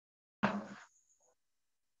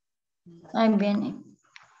Ahí viene.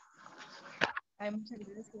 Ay, muchas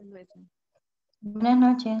gracias, Luisa. Buenas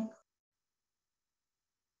noches.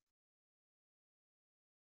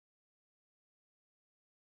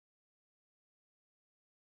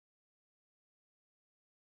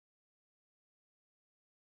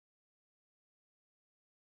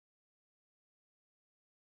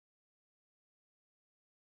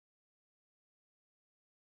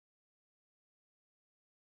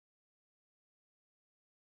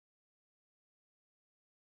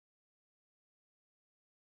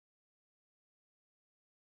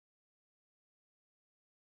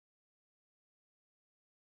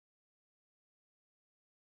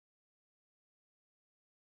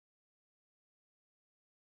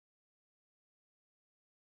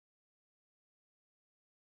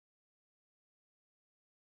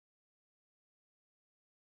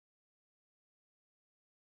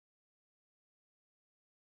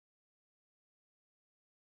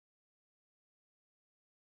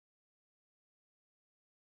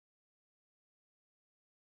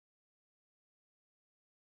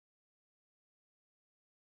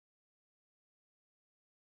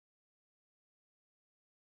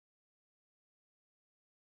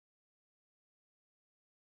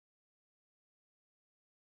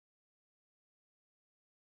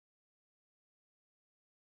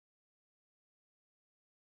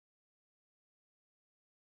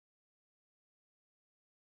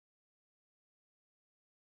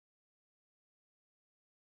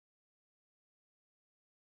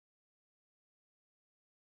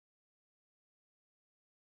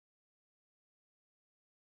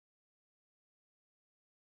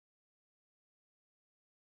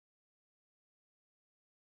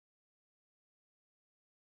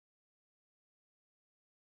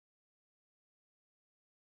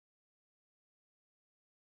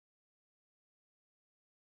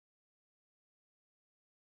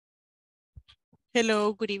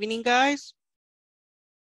 Hello, good evening, guys.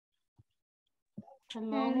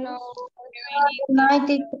 Hello. Good night,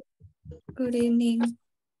 teacher. Good evening.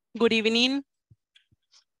 Good evening.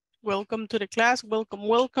 Welcome to the class. Welcome,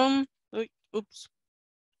 welcome. Oops.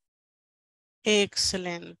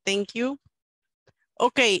 Excellent. Thank you.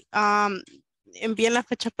 Okay. Envíen la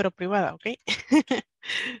fecha pero privada, okay?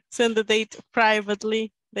 Send the date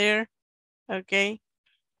privately there. Okay.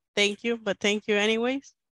 Thank you, but thank you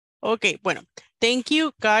anyways. Okay, bueno. Thank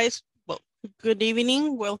you, guys. Well, good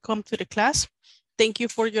evening. Welcome to the class. Thank you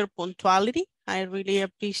for your punctuality. I really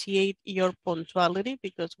appreciate your punctuality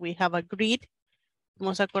because we have agreed,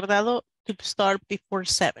 hemos acordado to start before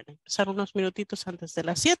 7. Empezar unos minutitos antes de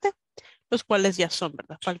las 7, los cuales ya son,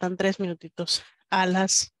 ¿verdad? Faltan 3 minutitos a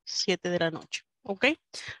las 7 de la noche. Okay,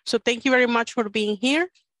 so thank you very much for being here.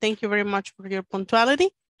 Thank you very much for your punctuality.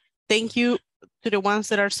 Thank you to the ones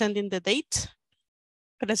that are sending the date.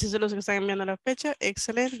 Gracias a los que están enviando la fecha.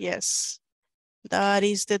 Excellent. Yes. That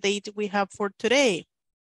is the date we have for today.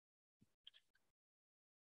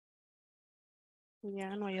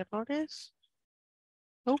 Ya no hay errores.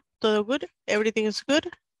 No, todo good. Everything is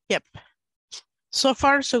good. Yep. So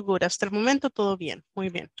far, so good. Hasta el momento, todo bien. Muy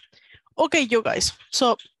bien. Okay, you guys.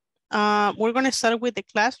 So we're going to start with the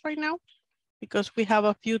class right now because we have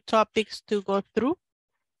a few topics to go through.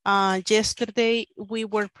 Yesterday, we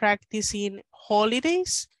were practicing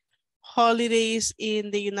holidays. Holidays in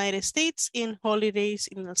the United States and holidays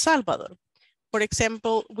in El Salvador. For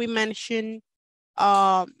example, we mentioned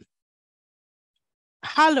Halloween.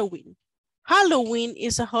 Halloween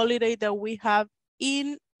is a holiday that we have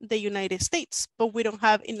in the United States, but we don't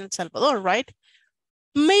have in El Salvador, right?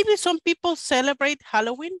 Maybe some people celebrate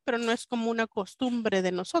Halloween, pero no es como una costumbre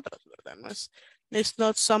de nosotros, ¿verdad? No es, it's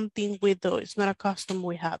not something we do, it's not a custom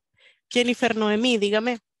we have. Jennifer Noemí,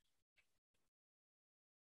 dígame.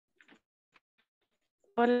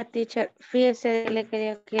 Hola, teacher. Fíjese, le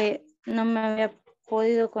quería que no me había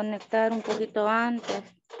podido conectar un poquito antes.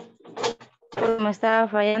 Porque me estaba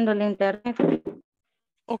fallando el internet.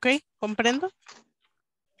 Ok, comprendo.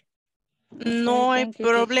 Okay, No hay thank you,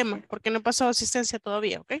 problema, teacher. porque no he pasado asistencia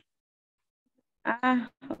todavía, ¿ok?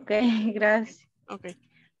 Ah, ok, gracias. Ok.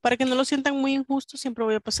 Para que no lo sientan muy injusto, siempre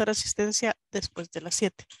voy a pasar asistencia después de las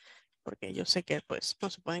 7. Porque yo sé que pues no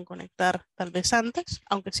se pueden conectar tal vez antes,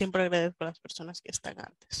 aunque siempre agradezco a las personas que están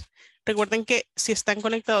antes. Recuerden que si están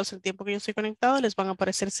conectados el tiempo que yo estoy conectado, les van a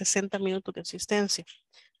aparecer 60 minutos de asistencia.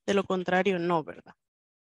 De lo contrario, no, ¿verdad?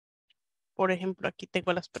 Por ejemplo, aquí tengo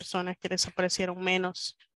a las personas que les aparecieron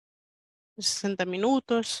menos de 60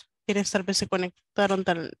 minutos. Quienes tal vez se conectaron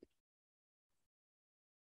tal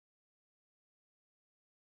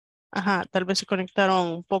vez se conectaron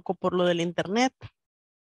un poco por lo del internet.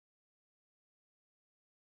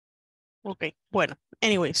 Ok, bueno,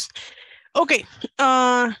 Anyways. Okay,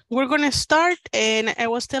 we're going to start, and I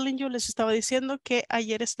was telling you, les estaba diciendo que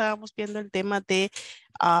ayer estábamos viendo el tema de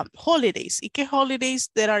holidays, y qué holidays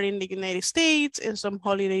that are in the United States, and some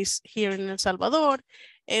holidays here in El Salvador,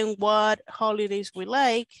 and what holidays we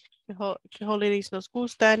like, qué holidays nos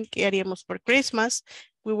gustan, qué haríamos por Christmas.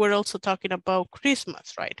 We were also talking about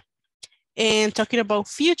Christmas, right? And talking about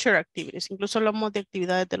future activities, incluso hablamos de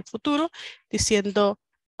actividades del futuro, diciendo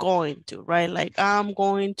going to, right? Like, I'm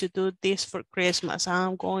going to do this for Christmas.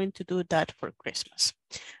 I'm going to do that for Christmas.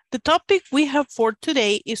 The topic we have for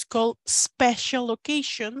today is called special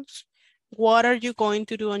occasions. What are you going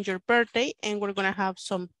to do on your birthday? And we're going to have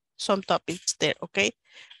some topics there, okay?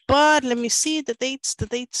 But let me see the dates.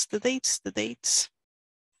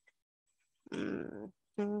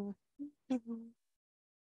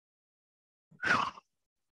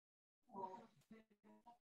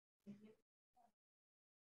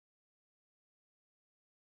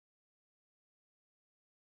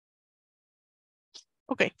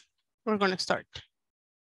 Okay, we're gonna start.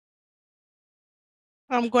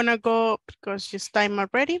 I'm gonna go because it's time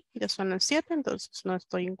already. Ya son las 7, entonces no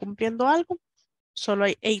estoy incumpliendo algo. Solo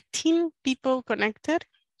hay 18 people connected,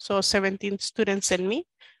 so 17 students and me,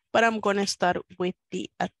 but I'm gonna start with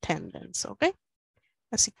the attendance, okay?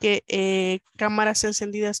 Así que cámaras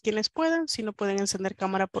encendidas quienes puedan. Si no pueden encender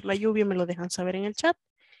cámara por la lluvia, me lo dejan saber en el chat.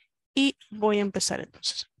 Y voy a empezar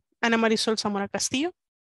entonces. Ana Marisol Zamora Castillo.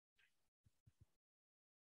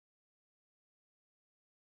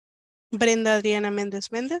 Brenda Adriana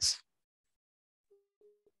Méndez Méndez.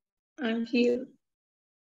 I'm here.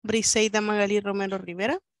 Briseida Magalí Romero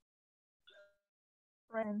Rivera.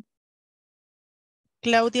 Friend.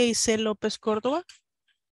 Claudia Isel López Córdoba.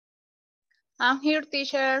 I'm here,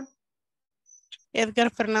 teacher.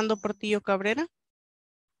 Edgar Fernando Portillo Cabrera.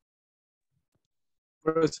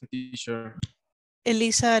 Present, teacher.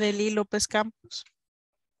 Elisa Arelí López Campos.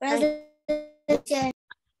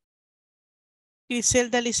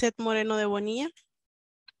 Griselda Lisette Moreno de Bonilla.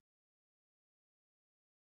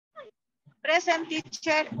 Present,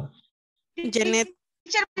 teacher. Janet.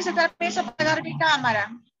 Teacher, ¿me da permiso para apagar mi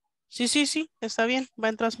cámara? Sí, está bien, va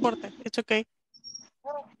en transporte. It's okay.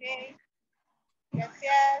 Ok.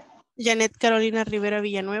 Gracias. Janet Carolina Rivera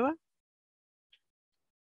Villanueva.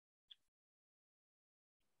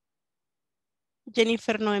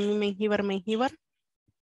 Jennifer Noemí Mengíbar.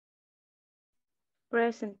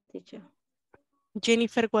 Present, teacher.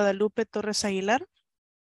 Jennifer Guadalupe Torres Aguilar.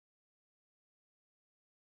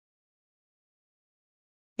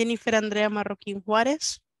 Jennifer Andrea Marroquín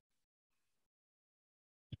Juárez.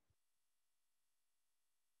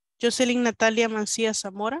 Jocelyn Natalia Mancía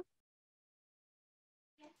Zamora.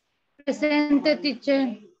 Presente,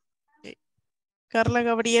 teacher. Carla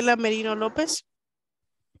Gabriela Merino López.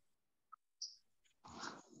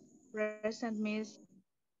 Present, Miss.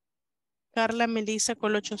 Carla Melissa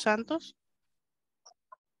Colocho Santos.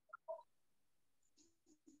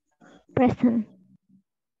 Present.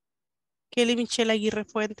 Kelly Michelle Aguirre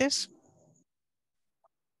Fuentes.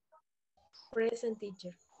 Present,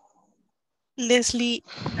 teacher. Leslie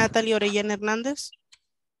Natalie Orellana Hernández.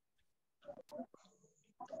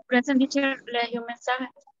 Present, teacher. Le dio un mensaje.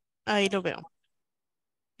 Ahí lo veo.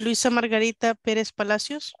 Luisa Margarita Pérez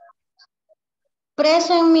Palacios.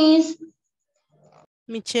 Present, Miss.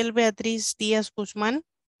 Michelle Beatriz Díaz Guzmán.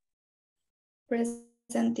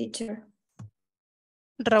 Present, teacher.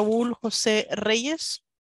 Raúl José Reyes.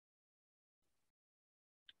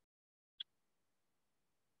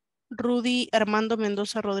 Rudy Armando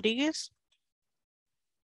Mendoza Rodríguez.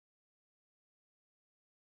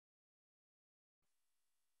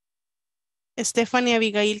 Stephanie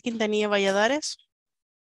Abigail Quintanilla Valladares.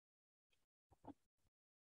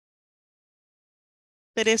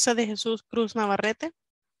 Teresa de Jesús Cruz Navarrete.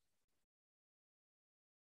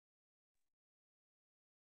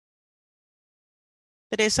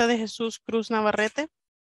 Teresa de Jesús Cruz Navarrete.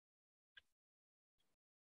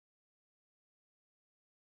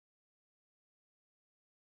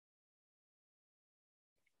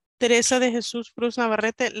 Teresa de Jesús Cruz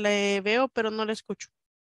Navarrete, le veo, pero no le escucho.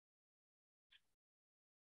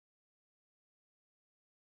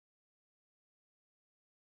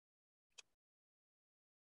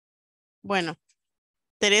 Bueno,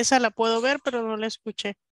 Teresa la puedo ver, pero no la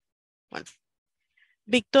escuché. Bueno.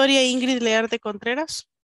 Victoria Ingrid Learte Contreras.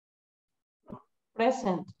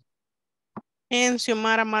 Present. En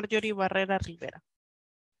Xiomara Marjorie Barrera Rivera.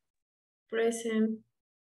 Present.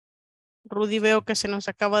 Rudy veo que se nos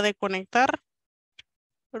acaba de conectar.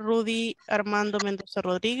 Rudy Armando Mendoza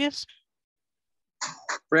Rodríguez.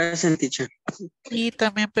 Present, teacher. Y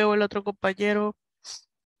también veo el otro compañero.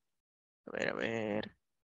 A ver.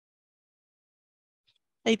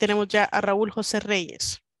 Ahí tenemos ya a Raúl José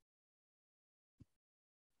Reyes.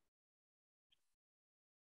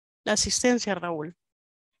 La asistencia, Raúl.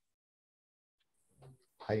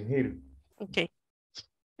 I'm here. Ok,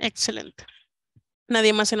 excelente.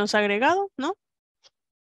 ¿Nadie más se nos ha agregado? ¿No?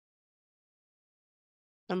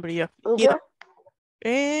 Hombre, yo. Yo,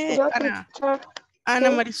 Ana. teacher. Ana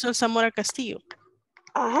Sí. Marisol Zamora Castillo.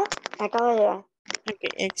 Ajá, acabo de llegar. Ok,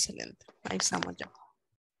 excelente. Ahí estamos ya.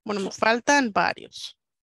 Bueno, me faltan varios.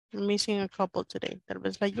 I'm missing a couple today. Tal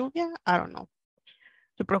vez la lluvia. I don't know.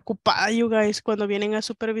 Estoy preocupada, you guys, cuando vienen a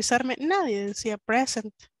supervisarme. Nadie decía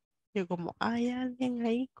present. Yo como, hay alguien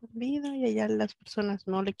ahí con vida y allá las personas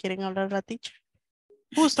no le quieren hablar a la teacher.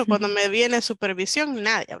 Justo cuando me viene supervisión,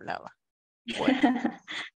 nadie hablaba. Bueno,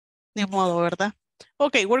 de modo, ¿verdad?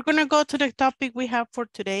 Okay, we're going to go to the topic we have for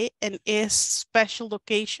today, and is special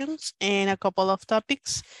locations and a couple of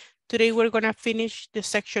topics. Today we're going to finish the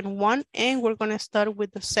section 1 and we're going to start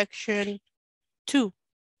with the section 2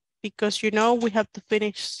 because you know we have to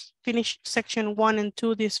finish section 1 and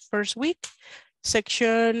 2 this first week.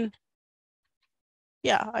 Section,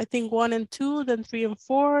 yeah, I think 1 and 2, then 3 and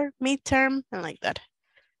 4, midterm, and like that.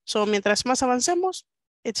 So mientras más avancemos,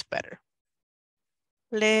 it's better.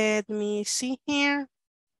 Let me see here.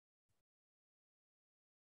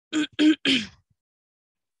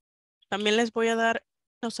 También les voy a dar,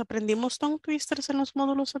 ¿nos aprendimos tongue twisters en los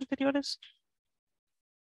módulos anteriores?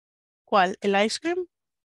 ¿Cuál? ¿El ice cream?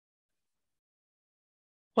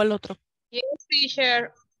 ¿Cuál otro? Yes,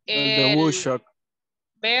 teacher. El de Woodchuck.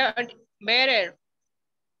 Better.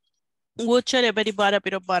 Butcher, very butter,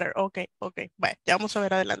 pero butter. Ok. Bueno, ya vamos a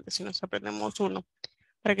ver adelante si nos aprendemos uno.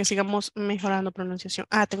 Para que sigamos mejorando pronunciación.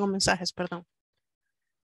 Ah, tengo mensajes, perdón.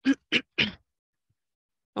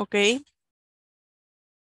 Ok.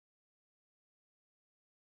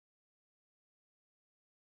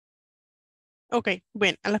 Ok,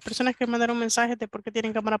 bueno, a las personas que mandaron mensajes de por qué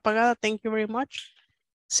tienen cámara apagada, thank you very much.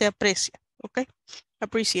 Se aprecia, ok?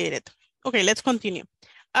 Appreciate it. Okay, let's continue.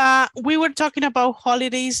 We were talking about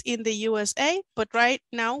holidays in the USA, but right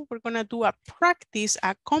now we're gonna do a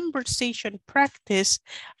conversation practice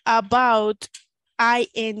about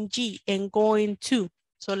ing and going to.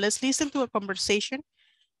 So let's listen to a conversation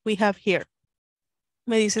we have here.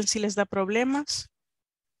 Me dicen si les da problemas.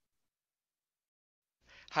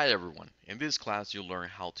 Hi everyone, in this class you'll learn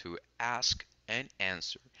how to ask and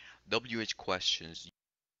answer WH questions.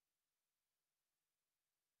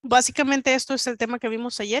 Básicamente esto es el tema que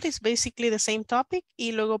vimos ayer, it's basically the same topic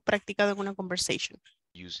y luego practicado en una conversation.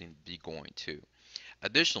 Using be going to.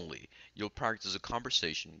 Additionally, you'll practice a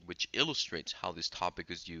conversation which illustrates how this topic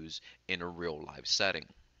is used in a real life setting.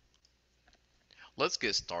 Let's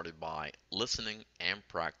get started by listening and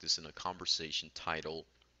practicing a conversation titled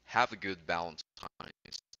Have a Good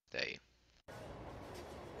Valentine's Day.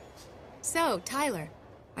 So, Tyler,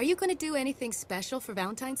 are you going to do anything special for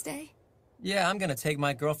Valentine's Day? Yeah, I'm going to take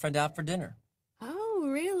my girlfriend out for dinner. Oh,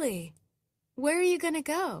 really? Where are you going to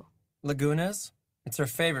go? Laguna's. It's her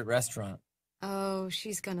favorite restaurant. Oh,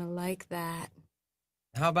 she's going to like that.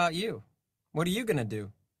 How about you? What are you going to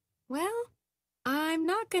do? Well, I'm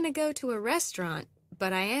not going to go to a restaurant,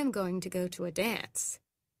 but I am going to go to a dance.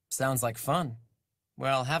 Sounds like fun.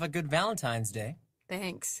 Well, have a good Valentine's Day.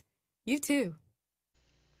 Thanks. You too.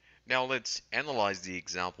 Now let's analyze the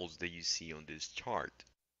examples that you see on this chart.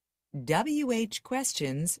 WH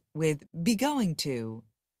questions with be going to.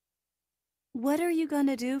 What are you going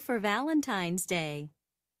to do for Valentine's Day?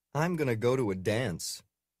 I'm going to go to a dance.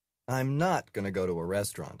 I'm not going to go to a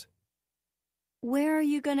restaurant. Where are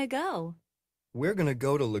you going to go? We're going to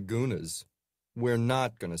go to Laguna's. We're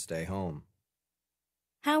not going to stay home.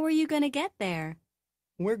 How are you going to get there?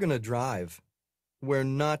 We're going to drive. We're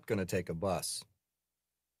not going to take a bus.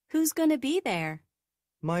 Who's going to be there?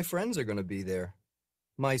 My friends are going to be there.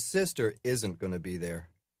 My sister isn't going to be there.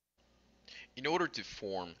 In order to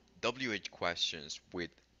form WH questions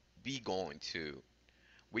with be going to,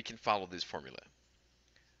 we can follow this formula.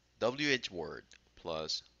 WH word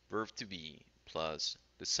plus verb to be plus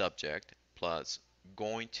the subject plus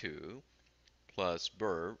going to plus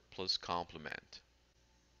verb plus complement.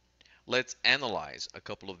 Let's analyze a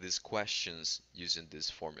couple of these questions using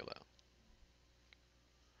this formula.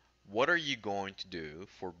 What are you going to do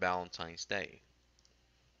for Valentine's Day?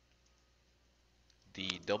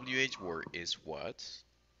 The WH word is what.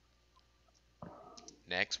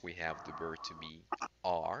 Next we have the verb to be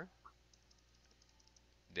are.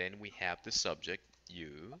 Then we have the subject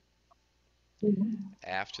you.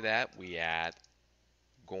 After that we add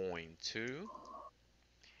going to.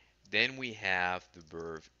 Then we have the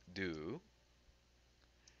verb do.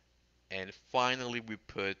 And finally, we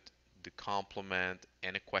put the complement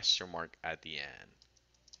and a question mark at the end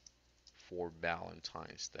for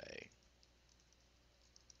Valentine's Day.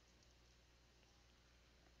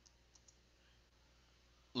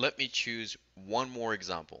 Let me choose one more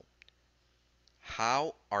example.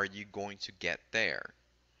 How are you going to get there?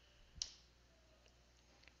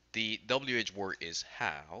 The WH word is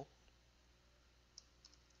how.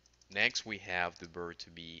 Next, we have the verb to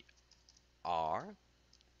be are.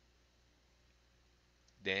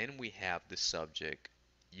 Then we have the subject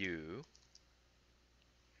you.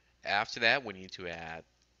 After that, we need to add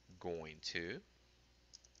going to.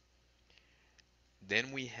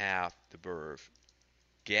 Then we have the verb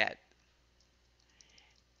get.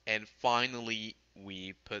 And finally,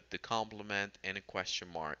 we put the complement and a question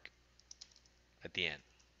mark at the end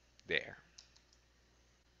there.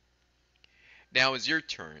 Now it's your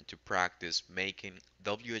turn to practice making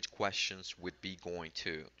WH questions with be going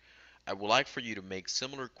to. I would like for you to make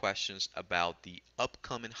similar questions about the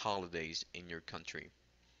upcoming holidays in your country.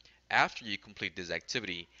 After you complete this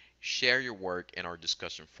activity, share your work in our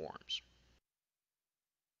discussion forums.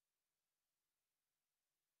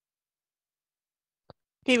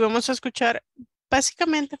 Ok, vamos a escuchar.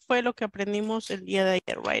 Básicamente fue lo que aprendimos el día de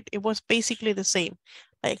ayer, right? It was basically the same.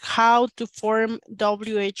 Like how to form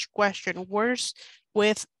WH question words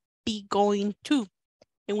with be going to.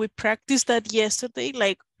 And we practiced that yesterday,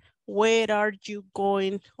 like where are you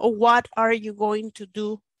going or what are you going to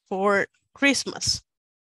do for Christmas?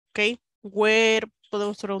 Okay, where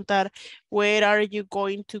podemos preguntar, where are you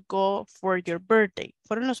going to go for your birthday?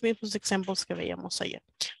 Fueron los mismos ejemplos que veíamos ayer.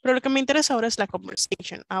 Pero lo que me interesa ahora es la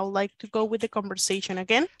conversation. I would like to go with the conversation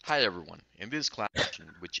again. Hi everyone. In this class,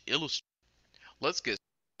 which illustrates, let's get.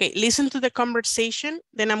 Okay, listen to the conversation.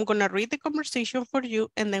 Then I'm gonna read the conversation for you,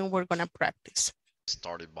 and then we're gonna practice.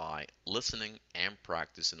 Started by listening and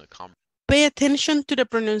practicing a Pay attention to the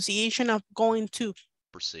pronunciation of going to.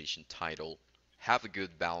 Conversation title, Have a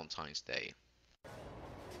Good Valentine's Day.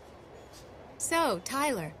 So,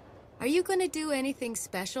 Tyler, are you going to do anything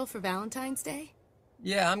special for Valentine's Day?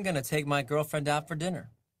 Yeah, I'm gonna take my girlfriend out for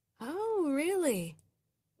dinner. Oh, really?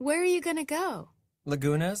 Where are you going to go?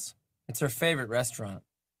 Laguna's. It's her favorite restaurant.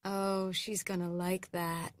 Oh, she's going to like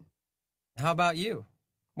that. How about you?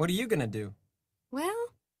 What are you gonna do? Well,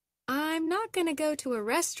 I'm not going to go to a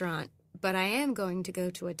restaurant, but I am going to go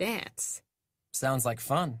to a dance. Sounds like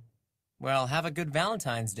fun. Well, have a good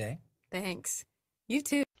Valentine's Day. Thanks. You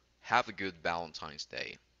too. Have a good Valentine's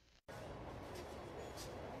Day.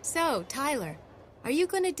 So, Tyler, are you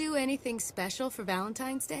going to do anything special for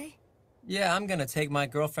Valentine's Day? Yeah, I'm gonna take my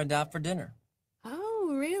girlfriend out for dinner. Oh,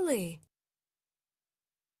 really?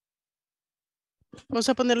 Vamos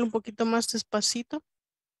a ponerlo un poquito más despacito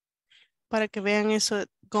para que vean eso,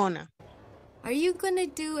 gonna. Are you going to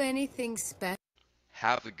do anything special?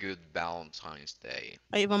 Have a good Valentine's Day.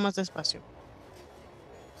 Ahí va más despacio.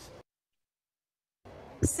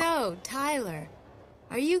 So, Tyler,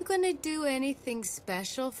 are you going to do anything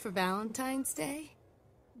special for Valentine's Day?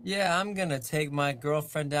 Yeah, I'm gonna take my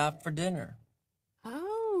girlfriend out for dinner.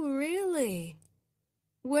 Oh, really?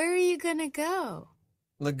 Where are you going to go?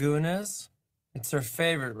 Laguna's. It's her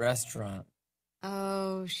favorite restaurant.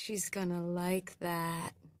 Oh, she's going to like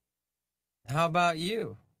that. How about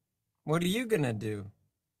you? What are you gonna do?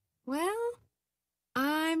 Well,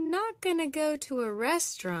 I'm not going to go to a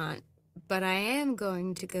restaurant, but I am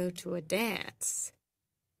going to go to a dance.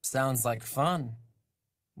 Sounds like fun.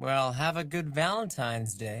 Well, have a good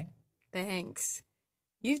Valentine's Day. Thanks.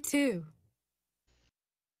 You too.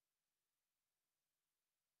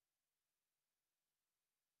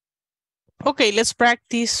 Okay, let's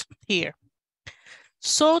practice here.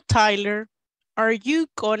 So, Tyler, are you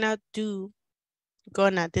gonna do,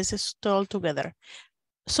 this is all together.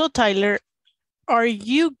 So, Tyler, are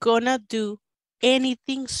you gonna do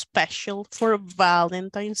anything special for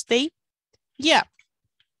Valentine's Day? Yeah,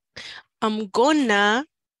 I'm gonna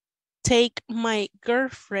take my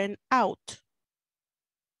girlfriend out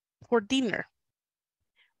for dinner.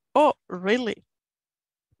 Oh, really?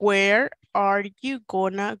 Where are you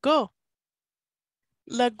gonna go?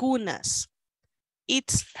 Lagunas.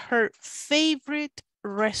 It's her favorite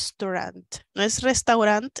restaurant. No es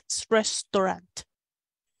restaurant, it's restaurant.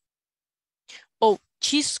 Oh,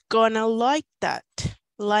 she's gonna like that.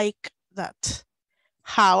 Like that.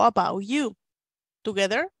 How about you?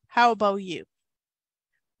 Together, how about you?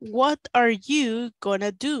 What are you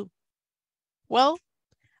gonna do? Well,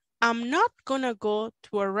 I'm not gonna go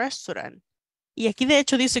to a restaurant. Y aquí de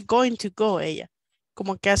hecho dice going to go ella.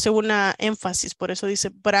 Como que hace una énfasis, por eso dice,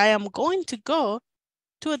 but I am going to go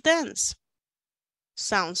to a dance.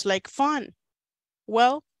 Sounds like fun.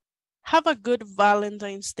 Well, Have a good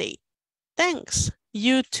Valentine's Day. Thanks.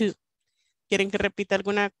 You too. ¿Quieren que repita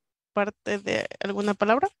alguna parte de alguna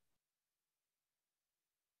palabra?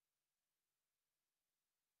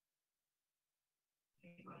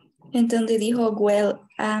 Entonces dijo, well,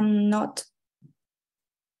 I'm not.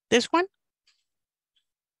 This one?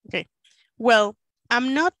 Okay. Well,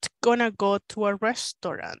 I'm not gonna go to a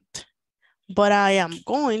restaurant, but I am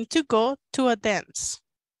going to go to a dance.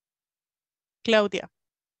 Claudia.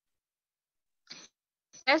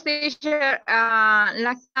 Yes, teacher.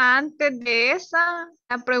 La antes de esa,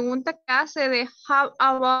 la pregunta que hace de how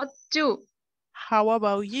about you? How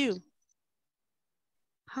about you?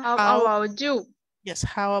 How about you? Yes,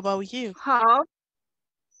 how about you? How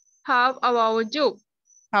about you?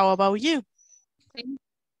 How about you?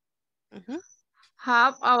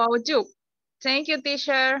 How about you? Thank you,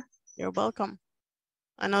 teacher. You're welcome.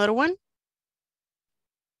 Another one?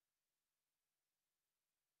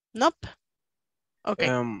 Nope. Okay.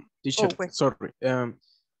 Teacher, wait. sorry.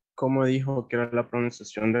 ¿Cómo dijo que era la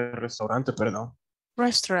pronunciación de restaurante? Perdón.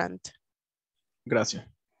 Restaurant. Gracias.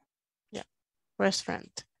 Yeah,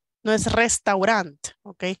 restaurant. No es restaurant,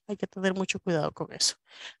 ¿ok? Hay que tener mucho cuidado con eso.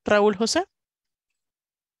 Raúl José.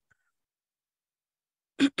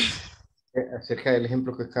 Acerca del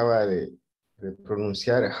ejemplo que acaba de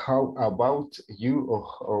pronunciar, how about you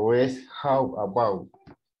o es how about?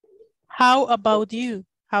 How about you?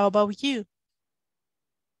 How about you?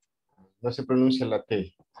 No se pronuncia la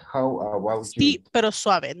T. How about you? Sí, pero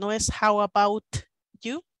suave. No es how about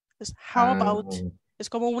you. Es how about. Es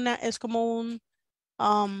como un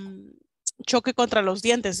choque contra los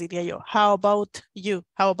dientes, diría yo. How about you?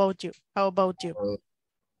 How about you? How about you?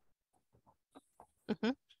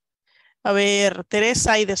 A ver,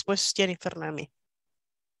 Teresa y después Jennifer Nami.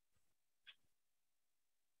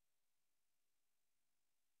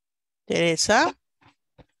 Teresa.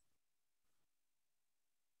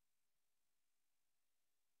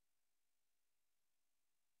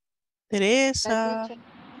 Teresa.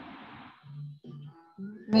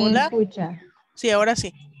 ¿Me Hola. escucha? Sí, ahora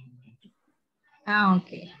sí. Ah, ok.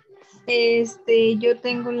 Yo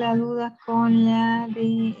tengo la duda con la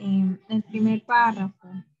de el primer párrafo.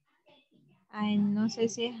 Ay, no sé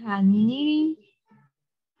si es needing.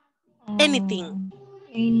 Anything.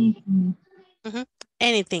 Anything.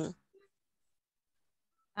 Anything.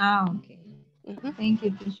 Ah, ok. Thank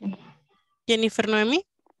you, teacher. Jennifer Noemi.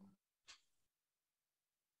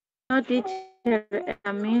 No, teacher,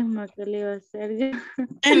 la misma que le iba a hacer yo.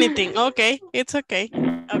 Anything, okay, it's okay.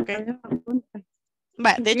 Okay.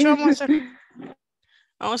 Va, de hecho vamos a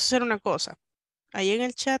hacer una cosa. Ahí en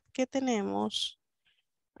el chat que tenemos,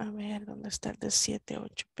 a ver, ¿dónde está el de 7 a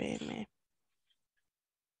 8 p.m.?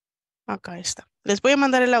 Acá está. Les voy a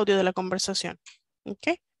mandar el audio de la conversación.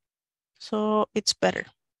 Okay. So it's better.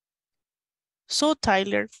 So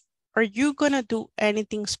Tyler, are you gonna do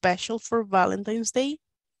anything special for Valentine's Day?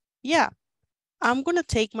 Yeah, I'm gonna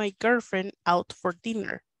take my girlfriend out for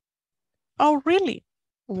dinner. Oh, really?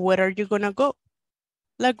 Where are you gonna go?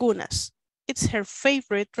 Lagunas. It's her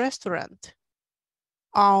favorite restaurant.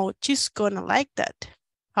 Oh, she's gonna like that.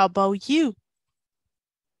 How about you?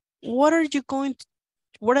 What are you gonna...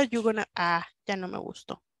 Ah, ya no me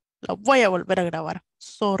gustó. Lo voy a volver a grabar.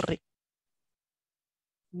 Sorry.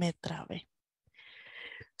 Me trabé.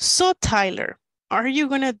 So, Tyler, are you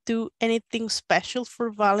gonna do anything special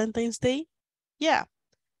for Valentine's Day? Yeah,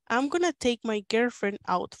 I'm gonna take my girlfriend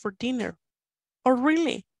out for dinner. Oh,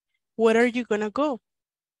 really? Where are you gonna go?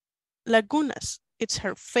 Lagunas. It's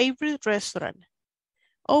her favorite restaurant.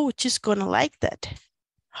 Oh, she's gonna like that.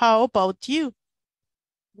 How about you?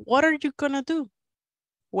 What are you gonna do?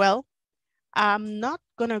 Well, I'm not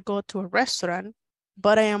gonna go to a restaurant,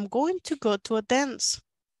 but I am going to go to a dance.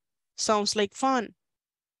 Sounds like fun.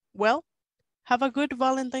 Well, have a good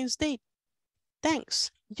Valentine's Day.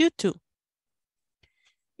 Thanks. You too.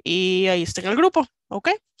 Y ahí está en el grupo, ¿ok?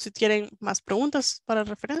 Si tienen más preguntas para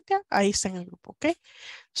referencia, ahí está en el grupo, ¿ok?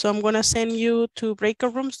 So I'm going to send you to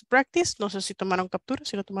breakout rooms to practice. No sé si tomaron captura.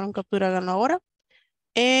 Si no tomaron captura, háganlo ahora.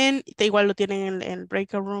 And igual lo tienen en el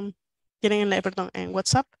breakout room. Tienen en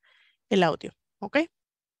WhatsApp el audio, ¿ok?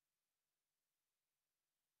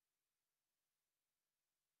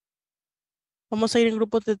 Vamos a ir en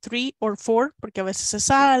grupos de 3 o 4 porque a veces se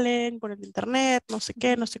salen por el internet, no sé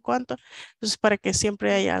qué, no sé cuánto. Entonces, para que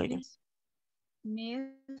siempre haya alguien.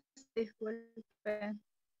 Disculpe.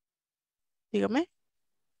 Dígame.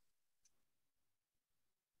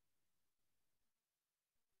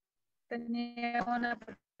 Tenía una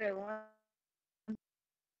pregunta.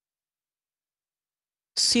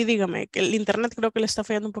 Sí, dígame. Que el internet creo que le está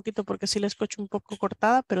fallando un poquito porque sí la escucho un poco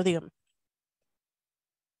cortada, pero dígame.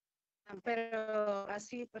 pero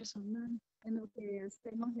así personal, en lo que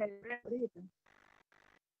hacemos la ahorita.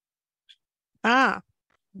 Ah,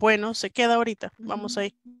 bueno, se queda ahorita. Vamos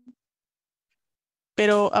ahí.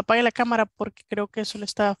 Pero apague la cámara porque creo que eso le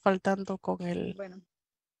está faltando con Bueno,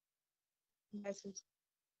 gracias.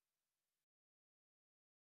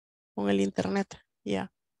 con el internet.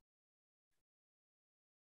 Ya.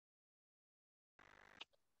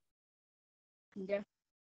 Ya.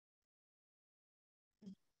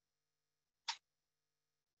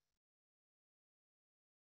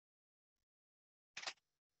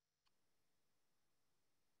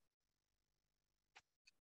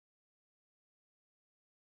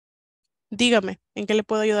 Dígame, ¿en qué le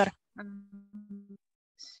puedo ayudar?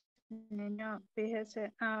 Niño,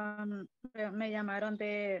 fíjese, me llamaron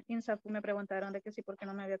de INSAFORP, me preguntaron de que sí, porque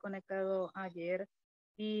no me había conectado ayer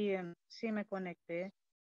y sí me conecté.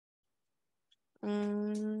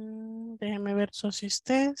 Déjeme ver su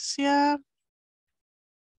asistencia.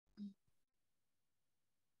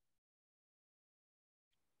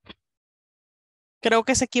 Creo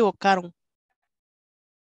que se equivocaron.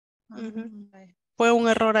 Fue un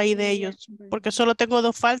error ahí de ellos, porque solo tengo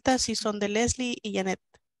 2 faltas y son de Leslie y Janet,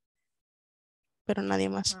 pero nadie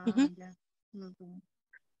más. Ya.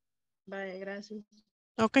 Vale, gracias.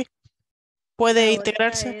 Ok. Puede La otra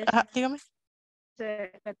integrarse. es Ajá, dígame.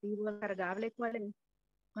 educativo cargable, ¿cuál es?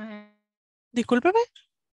 Discúlpeme.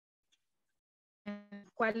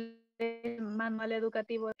 ¿Cuál es el manual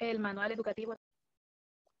educativo? El manual educativo.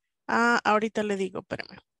 Ahorita le digo,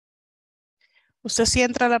 espérame. Usted si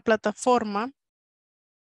entra a la plataforma,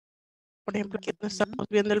 por ejemplo, aquí donde estamos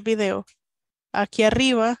viendo el video, aquí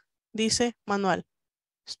arriba dice manual,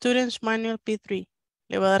 Students Manual P3.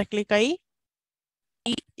 Le va a dar clic ahí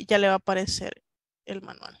y ya le va a aparecer el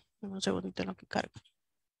manual. Un segundito en lo que carga.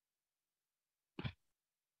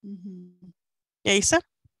 Y ahí está.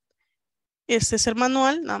 Este es el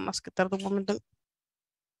manual, nada más que tarda un momento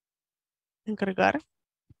en cargar.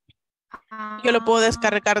 Yo lo puedo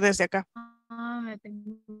descargar desde acá. Me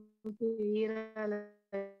tengo que ir a la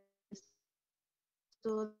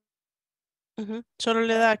Solo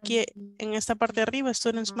le da aquí en esta parte de arriba,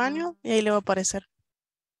 Students Manual, y ahí le va a aparecer.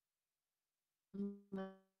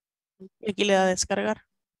 Y aquí le da a descargar.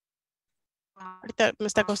 Ahorita me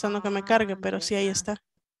está costando que me cargue, pero sí, ahí está.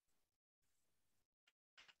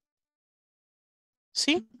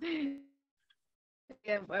 ¿Sí?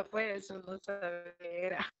 Pues eso no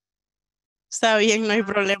sabía. Está bien, no hay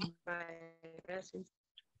problema. Gracias.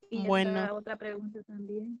 Y Bueno. esta otra pregunta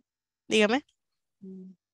también. Dígame.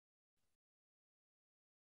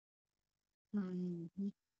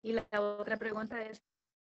 Y la otra pregunta es,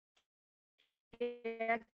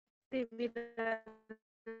 ¿qué actividades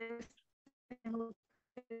tengo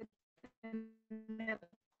que tener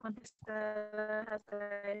contestadas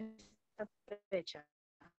hasta esta fecha?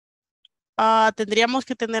 Tendríamos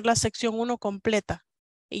que tener la sección 1 completa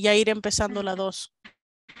y ya ir empezando la 2.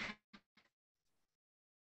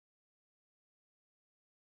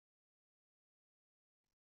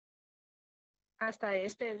 Hasta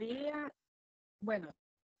este día, bueno,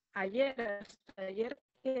 hasta ayer,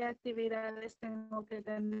 ¿qué actividades tengo que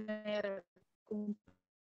tener?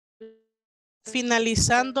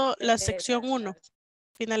 Finalizando la sección 1.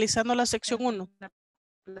 Finalizando la sección 1.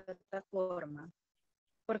 Plataforma.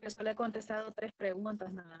 Porque solo he contestado 3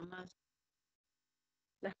 preguntas nada más.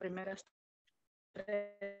 Las primeras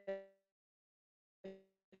 3.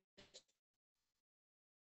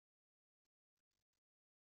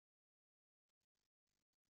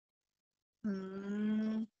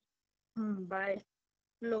 Vale.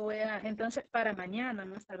 Lo voy a, entonces para mañana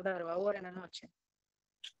más tardar o ahora en la noche.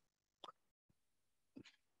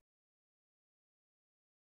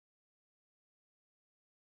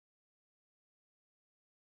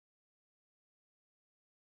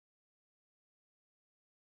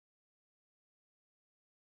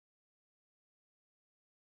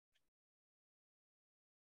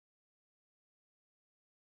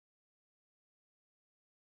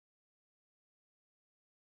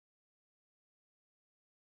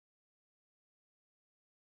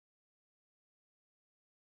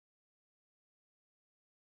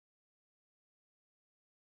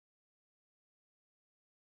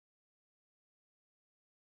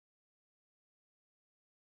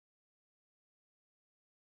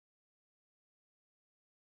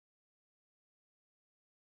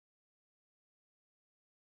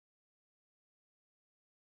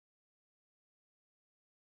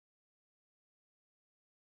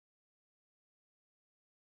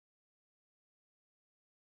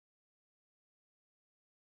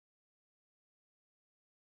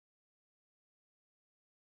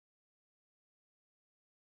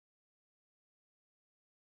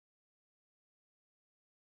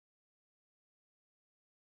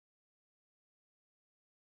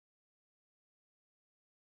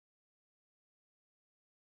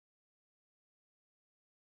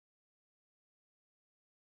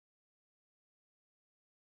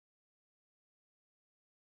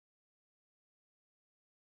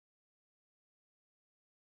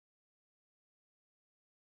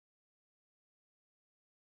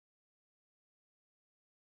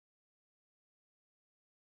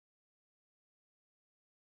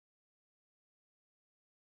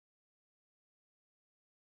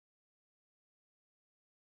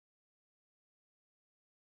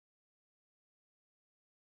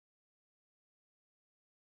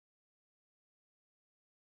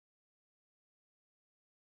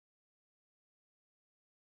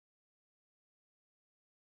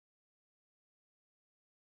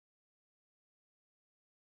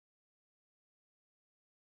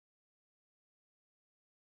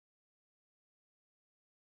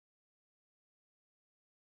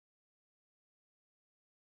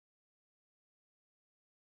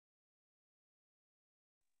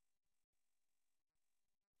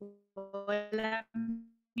 Hola,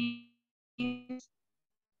 Miss.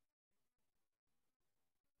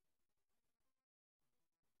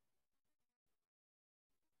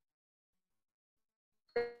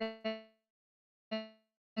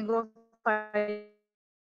 Tengo file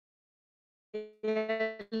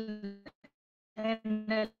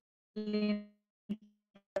en el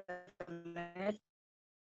internet.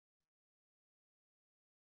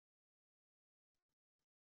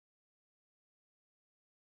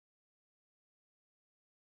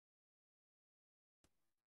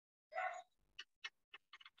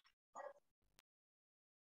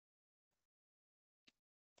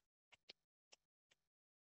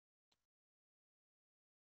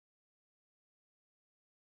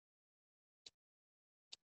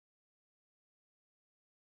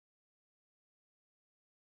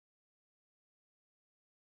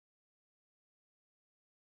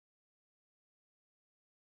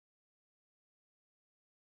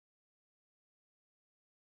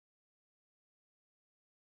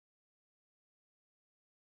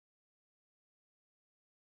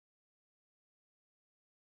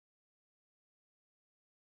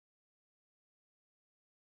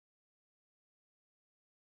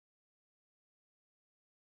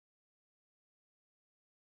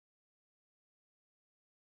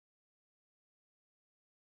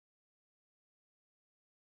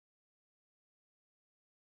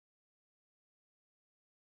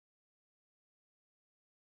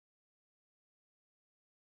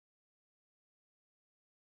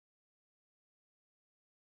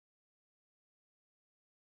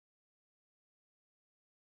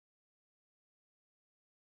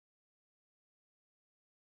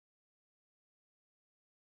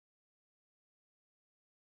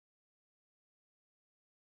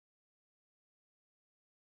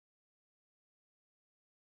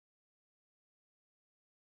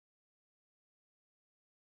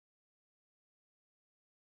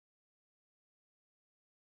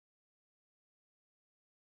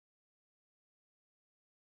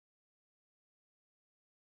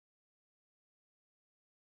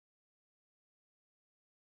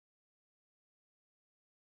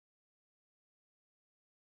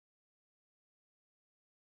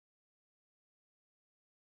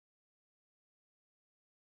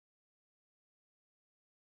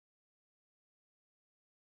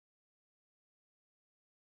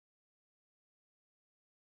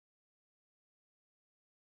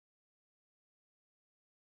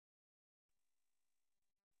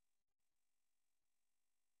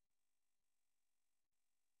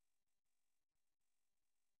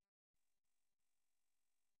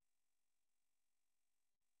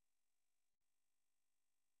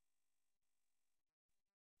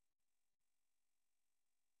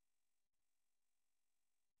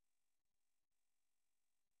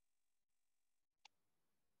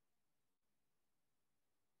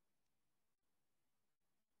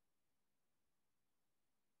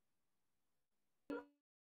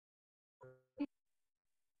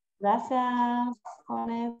 Gracias,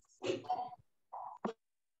 jóvenes.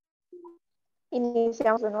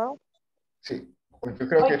 Iniciamos de nuevo. Sí, pues yo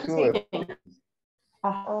creo que tú.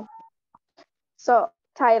 Oh. So,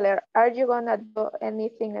 Tyler, are you gonna do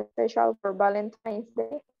anything special for Valentine's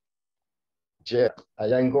Day? Yeah,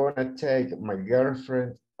 I am gonna take my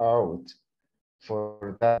girlfriend out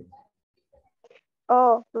for that.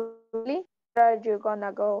 Oh, really? Where are you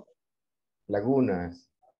gonna go? Lagunas.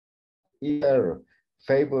 Her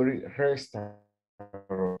favorite restaurant.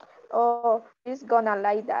 Oh, she's gonna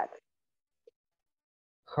like that.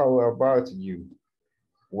 How about you?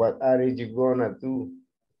 What are you gonna do?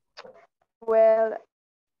 Well,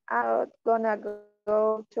 I'm not gonna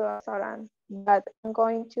go to a restaurant, but I'm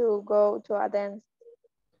going to go to a dance.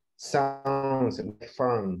 Sounds like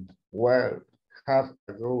fun. Well, have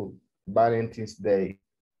a good Valentine's Day.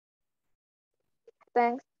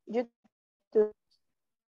 Thanks. You too.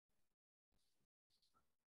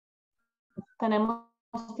 Tenemos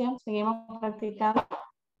tiempo, seguimos practicando.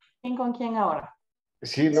 ¿Quién con quién ahora?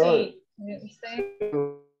 Sí, no. Sí,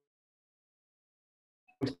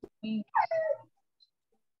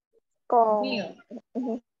 Conmigo.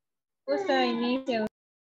 Usted inicia.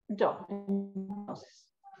 Yo,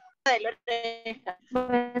 entonces.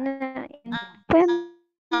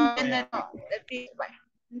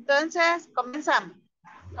 Entonces, comenzamos.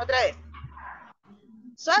 Otra vez.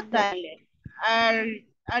 So, Tyler,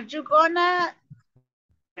 are you gonna...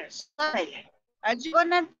 So, Tyler, are you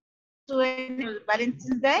gonna do any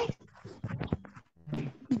Valentine's Day?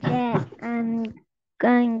 Yeah, I'm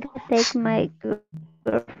going to take my girl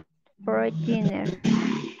for dinner.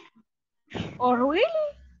 Oh, really?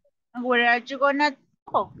 Where are you gonna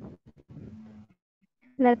go?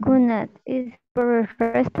 Laguna is for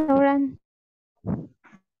restaurant.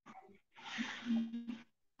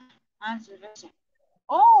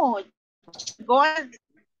 Oh, gonna,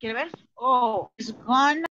 ¿quiere ver? Oh, it's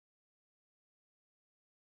gonna.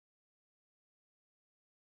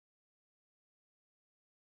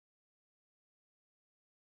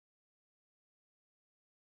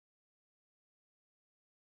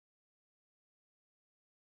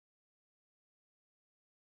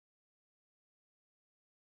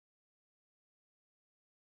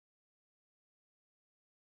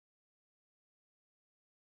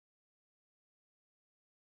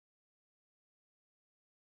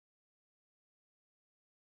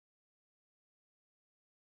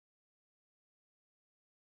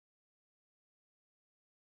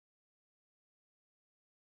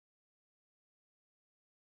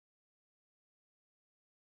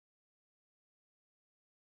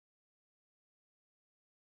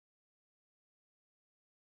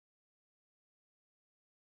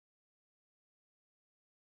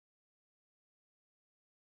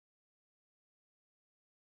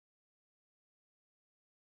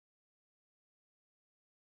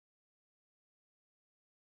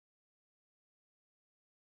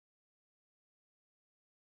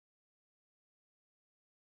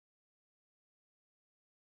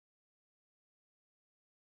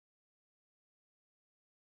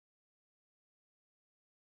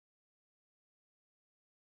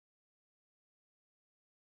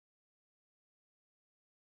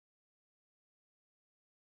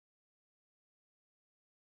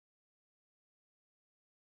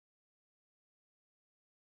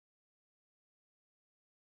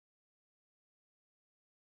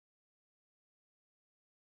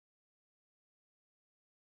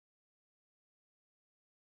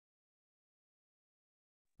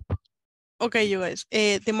 Ok, you guys.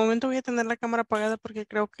 De momento voy a tener la cámara apagada porque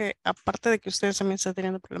creo que aparte de que ustedes también están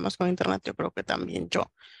teniendo problemas con internet, yo creo que también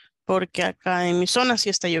yo. Porque acá en mi zona sí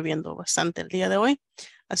está lloviendo bastante el día de hoy.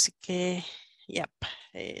 Así que, yep,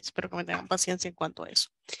 espero que me tengan paciencia en cuanto a eso.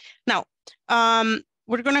 Now,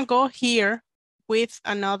 we're gonna go here with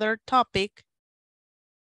another topic.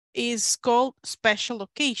 It's called special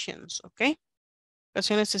occasions, okay?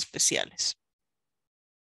 Ocasiones especiales.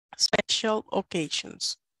 Special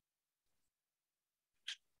occasions.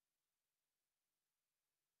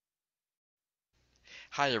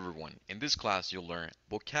 Hi everyone, in this class you'll learn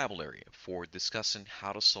vocabulary for discussing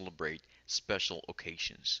how to celebrate special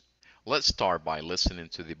occasions. Let's start by listening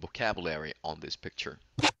to the vocabulary on this picture.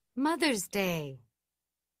 Mother's Day,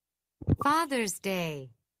 Father's Day,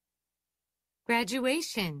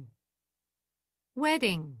 graduation,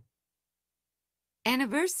 wedding,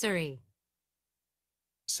 anniversary,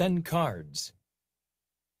 Send cards.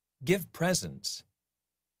 Give presents.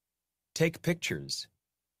 Take pictures.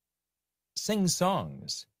 Sing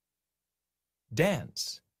songs.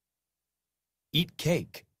 Dance. Eat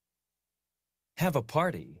cake. Have a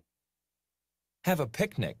party. Have a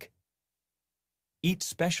picnic. Eat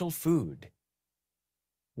special food.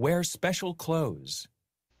 Wear special clothes.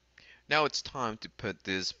 Now it's time to put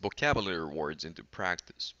these vocabulary words into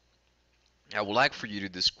practice. I would like for you to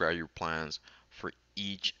describe your plans for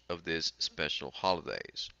each of these special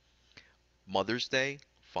holidays. Mother's Day,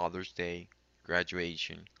 Father's Day,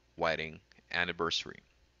 graduation, wedding, anniversary.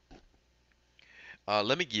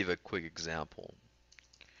 Let me give a quick example.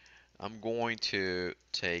 I'm going to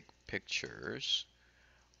take pictures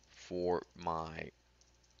for my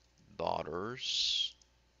daughter's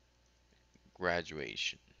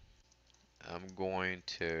graduation. I'm going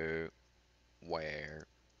to wear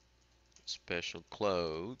special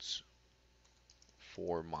clothes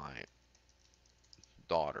for my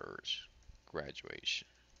daughter's graduation.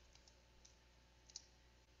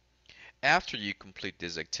 After you complete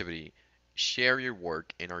this activity, share your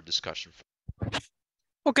work in our discussion forum.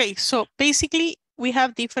 Okay, so basically we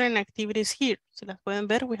have different activities here. Si las pueden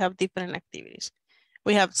ver, we have different activities.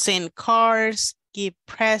 We have send cards, give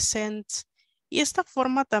presents. Y esta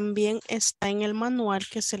forma también está en el manual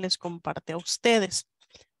que se les comparte a ustedes.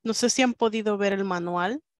 No sé si han podido ver el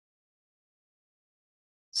manual.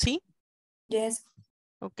 ¿Sí? Yes.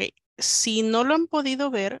 Ok. Si no lo han podido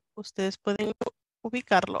ver, ustedes pueden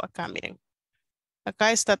ubicarlo acá, miren.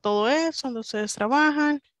 Acá está todo eso, donde ustedes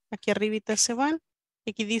trabajan. Aquí arribita se van.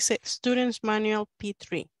 Y aquí dice Students Manual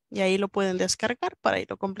P3. Y ahí lo pueden descargar para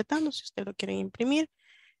irlo completando si ustedes lo quieren imprimir.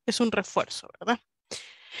 Es un refuerzo, ¿verdad?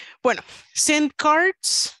 Bueno, send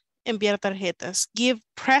cards, enviar tarjetas. Give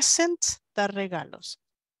presents, dar regalos.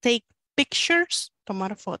 Take pictures,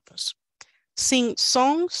 tomar fotos. Sing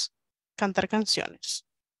songs, cantar canciones.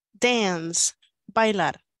 Dance,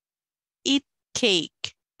 bailar. Eat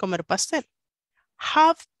cake, comer pastel.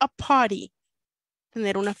 Have a party,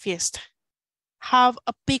 tener una fiesta. Have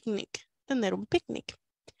a picnic, tener un picnic.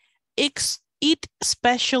 Eat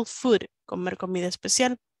special food, comer comida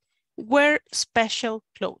especial. Wear special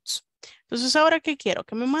clothes. Entonces, ¿ahora qué quiero?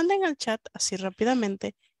 Que me manden al chat así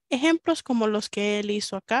rápidamente ejemplos como los que él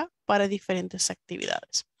hizo acá para diferentes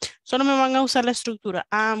actividades. Solo me van a usar la estructura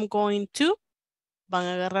I'm going to. Van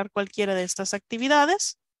a agarrar cualquiera de estas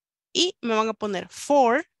actividades y me van a poner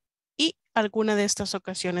for y alguna de estas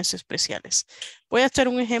ocasiones especiales. Voy a hacer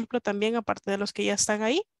un ejemplo también aparte de los que ya están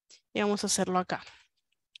ahí y vamos a hacerlo acá.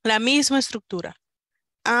 La misma estructura.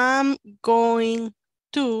 I'm going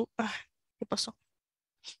to. ¿Qué pasó?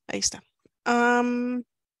 Ahí está. I'm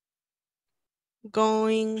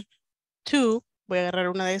going to. Voy a agarrar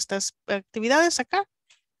una de estas actividades acá.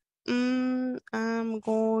 I'm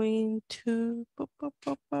going to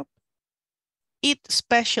eat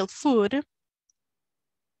special food.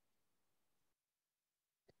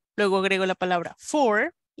 Luego agrego la palabra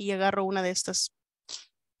for y agarro una de estas.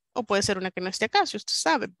 O puede ser una que no esté acá, si usted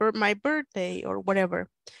sabe. My birthday or whatever.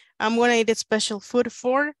 I'm going to eat special food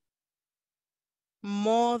for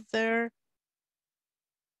Mother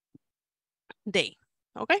Day.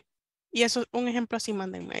 ¿Ok? Y eso es un ejemplo así,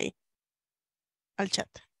 mándenme ahí al chat.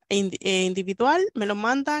 Individual me lo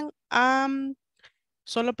mandan a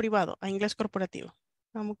solo privado, a Inglés Corporativo.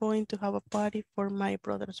 I'm going to have a party for my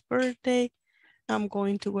brother's birthday. I'm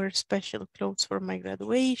going to wear special clothes for my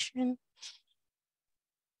graduation.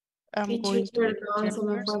 I'm going to perdón, se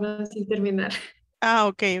me fue sin terminar.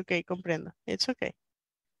 ok, comprendo. It's okay.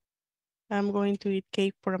 I'm going to eat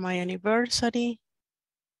cake for my anniversary.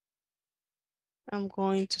 I'm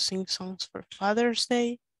going to sing songs for Father's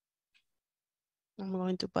Day. I'm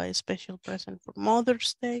going to buy a special present for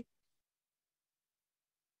Mother's Day.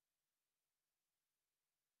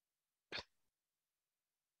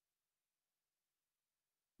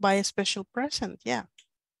 Buy a special present, yeah.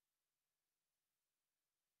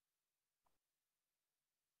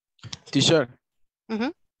 Teacher,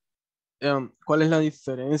 Ujú. ¿cuál es la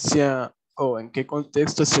diferencia o en qué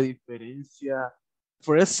contexto se diferencia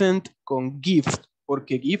present con gift?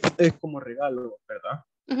 Porque gift es como regalo, ¿verdad?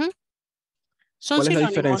 Ujú. Son ¿Cuál es la sinónimos.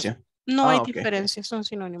 diferencia? No hay ok. diferencia, son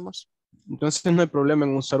sinónimos. Entonces no hay problema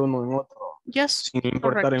en usar uno en otro, Yes, sin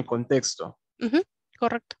importar correcto. el contexto. Ujú,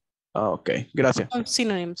 correcto. Ok, gracias. Son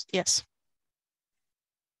synonyms, yes.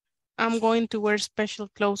 I'm going to wear special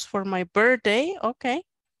clothes for my birthday, ok.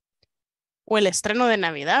 O el estreno de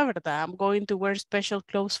Navidad, ¿verdad? I'm going to wear special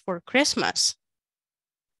clothes for Christmas.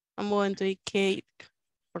 I'm going to eat cake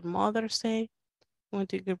for Mother's Day. I'm going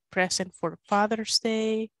to get a present for Father's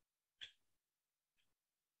Day.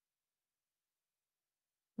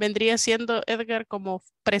 Vendría siendo, Edgar, como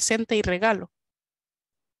presente y regalo.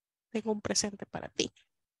 Tengo un presente para ti.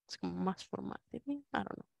 Es como más formal. I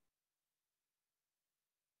don't know.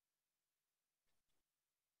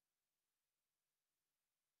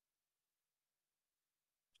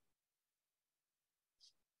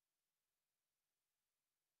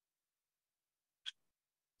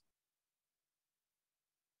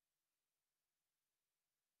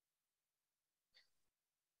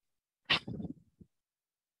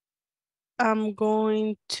 I'm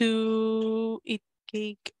going to eat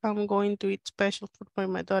cake. I'm going to eat special food for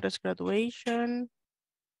my daughter's graduation.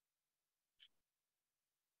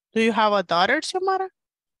 Do you have a daughter, Xiomara?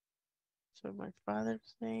 So my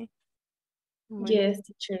Father's Day. Yes,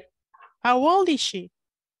 teacher. How old is she?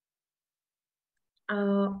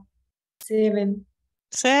 7.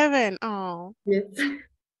 7. Oh, Yes.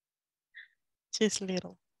 she's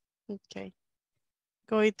little. Okay.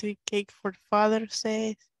 Going to eat cake for Father's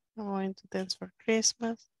Day. I'm going to dance for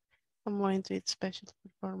Christmas. I'm going to eat special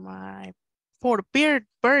food for my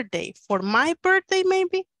birthday. For my birthday,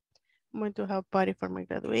 maybe. I'm going to have a party for my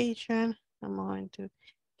graduation. I'm going to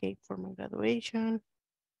cake for my graduation.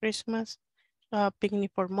 Christmas.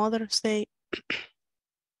 Picnic for Mother's Day.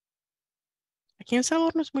 Aquí en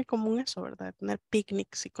Salvador no es muy común eso, ¿verdad? Tener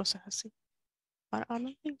picnics y cosas así. But I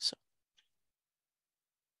don't think so.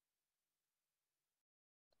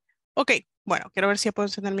 Ok, bueno, quiero ver si ya puedo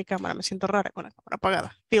encender mi cámara. Me siento rara con la cámara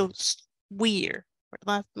apagada. Feels weird,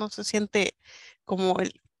 ¿verdad? No se siente como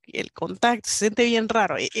el contacto. Se siente bien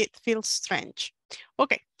raro. It feels strange.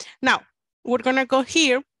 Ok, now, we're gonna go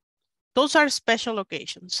here. Those are special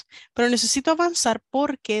occasions. Pero necesito avanzar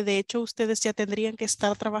porque de hecho ustedes ya tendrían que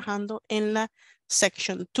estar trabajando en la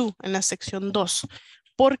section 2, en la sección 2.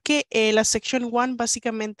 Porque la section 1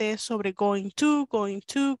 básicamente es sobre going to,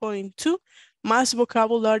 más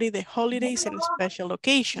vocabulary de holidays and special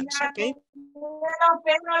occasions, ¿ok?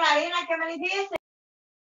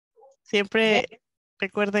 Siempre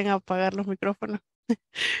recuerden apagar los micrófonos.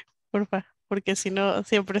 Porfa, porque si no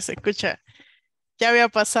siempre se escucha. Ya había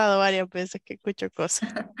pasado varias veces que escucho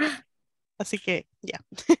cosas. Así que, yeah.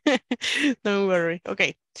 Don't worry.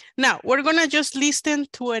 Okay. Now, we're gonna just listen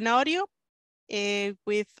to an audio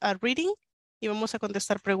with a reading y vamos a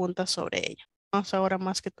contestar preguntas sobre ella. Vamos ahora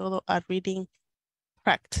más que todo a reading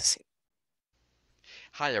practicing.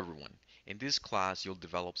 Hi everyone. In this class, you'll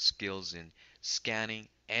develop skills in scanning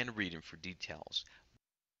and reading for details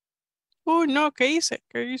Oh, no, ¿qué hice?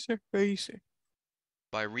 ¿Qué hice? ¿Qué hice?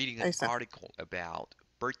 by reading Ahí an está. article about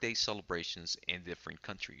birthday celebrations in different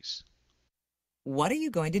countries. What are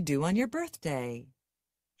you going to do on your birthday?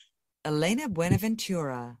 Elena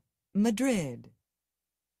Buenaventura, Madrid.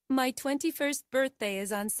 My 21st birthday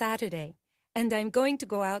is on Saturday, and I'm going to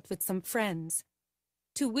go out with some friends.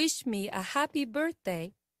 To wish me a happy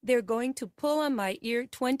birthday, they're going to pull on my ear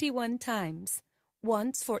 21 times,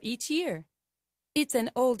 once for each year. It's an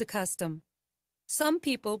old custom. Some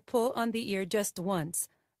people pull on the ear just once,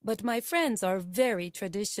 but my friends are very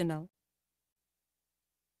traditional.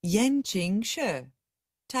 Yenqing Shi,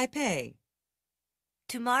 Taipei.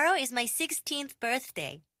 Tomorrow is my 16th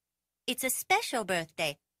birthday. It's a special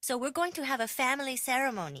birthday, so we're going to have a family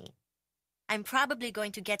ceremony. I'm probably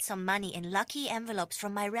going to get some money in lucky envelopes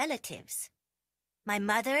from my relatives. My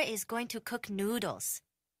mother is going to cook noodles.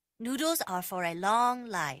 Noodles are for a long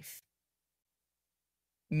life.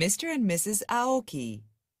 Mr. and Mrs. Aoki,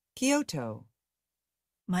 Kyoto.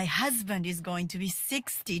 My husband is going to be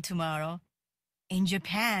 60 tomorrow. In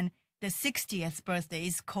Japan, the 60th birthday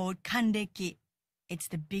is called Kandeki. It's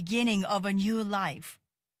the beginning of a new life.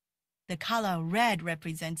 The color red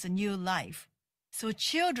represents a new life, so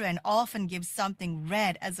children often give something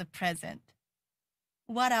red as a present.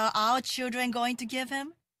 What are our children going to give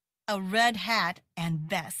him? A red hat and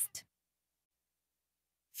vest.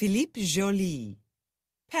 Philippe Joly,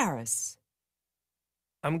 Paris.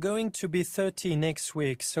 I'm going to be 30 next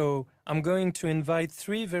week, so I'm going to invite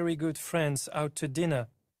 3 very good friends out to dinner.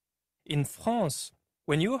 In France,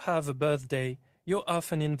 when you have a birthday, you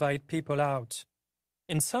often invite people out.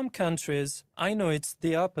 In some countries, I know it's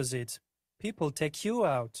the opposite. People take you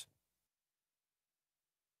out.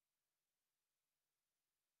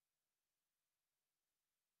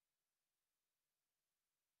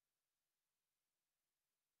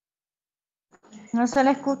 No se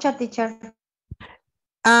le escucha, teacher.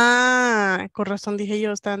 Ah, con razón dije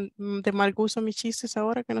yo, están de mal gusto mis chistes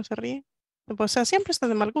ahora que no se ríen. Pues, o sea, siempre están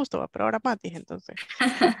de mal gusto, ¿va? Pero ahora más dije entonces.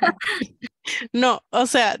 No, o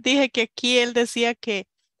sea, dije que aquí él decía que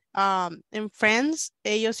en Friends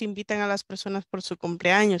ellos invitan a las personas por su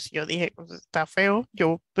cumpleaños. Y yo dije, pues está feo.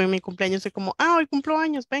 Yo en mi cumpleaños soy como, hoy cumplo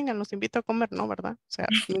años, vengan, los invito a comer, ¿no? ¿Verdad? O sea,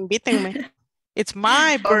 invítenme. It's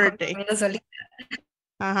my birthday.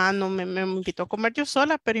 Ajá, no me invitó a comer yo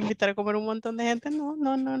sola, pero invitar a comer un montón de gente, no,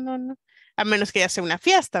 no, no, no, no. A menos que ya sea una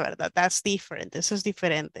fiesta, ¿verdad? That's different, eso es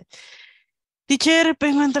diferente. Teacher,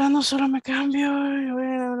 vengo entrando, solo me cambio.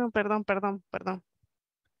 Bueno, no, perdón.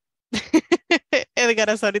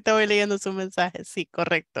 Edgar, hasta ahorita voy leyendo su mensaje. Sí,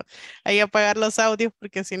 correcto. Hay que apagar los audios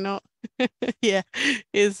porque si no, yeah,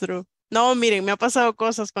 it's true. No, miren, me ha pasado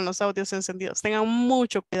cosas con los audios encendidos. Tengan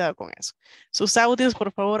mucho cuidado con eso. Sus audios,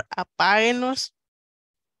 por favor, apáguenlos.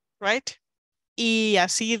 Right? Y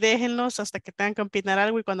así déjenlos hasta que tengan que opinar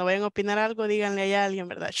algo y cuando vayan a opinar algo, díganle allá a alguien,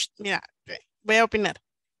 ¿verdad? Shh, mira, voy a opinar.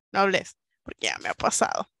 No hables, porque ya me ha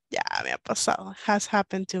pasado. Has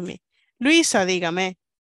happened to me. Luisa, dígame.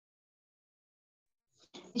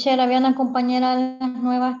 Teacher, había una compañera de las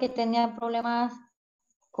nuevas que tenía problemas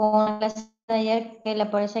con la clase de ayer que le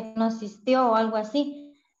parece que no asistió o algo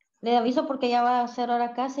así. Le aviso porque ya va a ser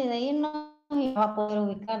hora casi de irnos y va a poder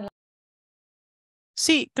ubicarla.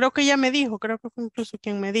 Sí, creo que ella me dijo, creo que fue incluso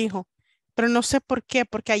quien me dijo, pero no sé por qué,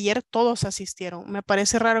 porque ayer todos asistieron. Me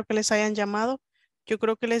parece raro que les hayan llamado. Yo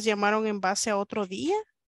creo que les llamaron en base a otro día.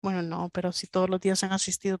 Bueno, no, pero si todos los días han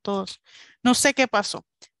asistido todos. No sé qué pasó.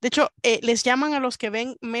 De hecho, les llaman a los que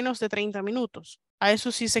ven menos de 30 minutos. A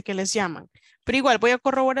eso sí sé que les llaman. Pero igual, voy a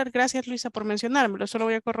corroborar, gracias Luisa por mencionármelo. Solo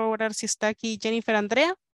voy a corroborar si está aquí Jennifer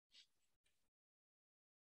Andrea.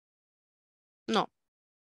 No.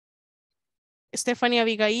 Stephanie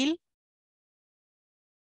Abigail.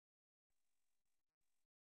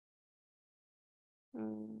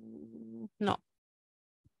 No.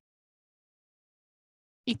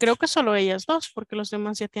 Y creo que solo ellas dos, porque los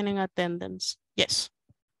demás ya tienen attendance. Yes.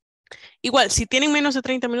 Igual, si tienen menos de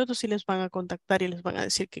 30 minutos, sí les van a contactar y les van a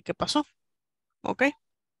decir que qué pasó. ¿Ok?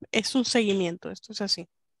 Es un seguimiento, esto es así.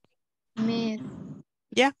 Miss,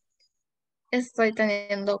 ¿Ya? estoy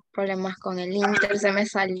teniendo problemas con el Inter, se me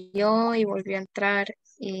salió y volvió a entrar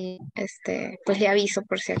y pues le aviso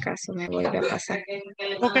por si acaso me vuelve a pasar.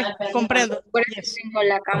 Ok, comprendo. Por eso Yes. tengo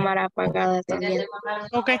la cámara apagada también.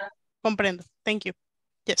 Ok, comprendo. Thank you.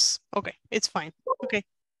 Yes, okay, it's fine. Okay.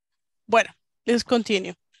 Bueno, let's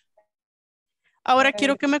continue. Ahora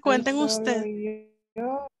quiero que me cuenten ustedes.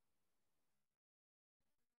 Yo,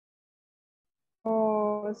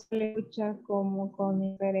 o se le escucha como con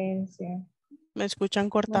diferencia. ¿Me escuchan No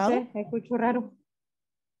cortado? sé, escucho raro.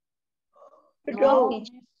 No, No,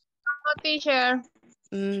 teacher.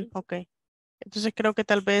 Ok. Entonces creo que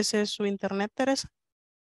tal vez es su internet, Teresa.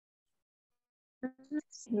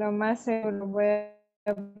 Lo más seguro voy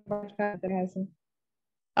a buscar así.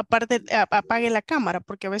 Aparte, apague la cámara,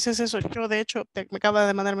 porque a veces eso, yo de hecho, me acaba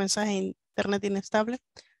de mandar mensaje internet inestable,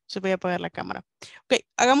 entonces voy a apagar la cámara. Ok,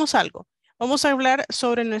 hagamos algo. Vamos a hablar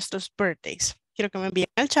sobre nuestros birthdays. Quiero que me envíen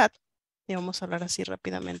al chat y vamos a hablar así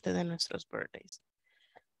rápidamente de nuestros birthdays.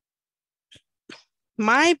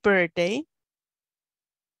 My birthday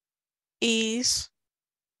is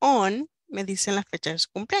on, me dicen la fecha de su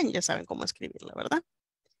cumpleaños, ya saben cómo escribirla, ¿verdad?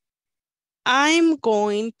 I'm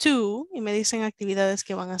going to, y me dicen actividades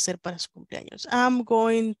que van a hacer para su cumpleaños. I'm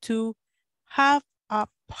going to have a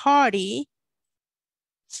party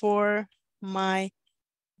for my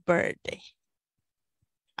birthday.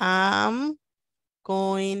 I'm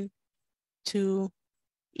going to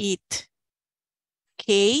eat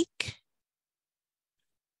cake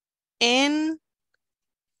and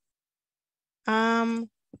I'm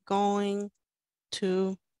going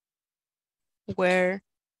to wear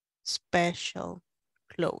special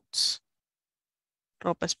clothes.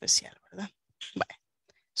 Ropa especial, ¿verdad? Vale.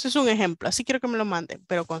 Eso es un ejemplo. Así quiero que me lo manden,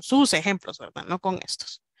 pero con sus ejemplos, ¿verdad? No con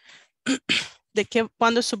estos. De qué,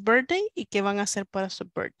 cuándo es su birthday y qué van a hacer para su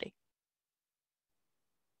birthday.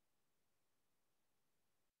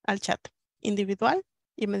 Al chat individual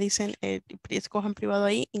y me dicen, escojan privado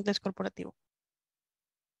ahí, inglés corporativo.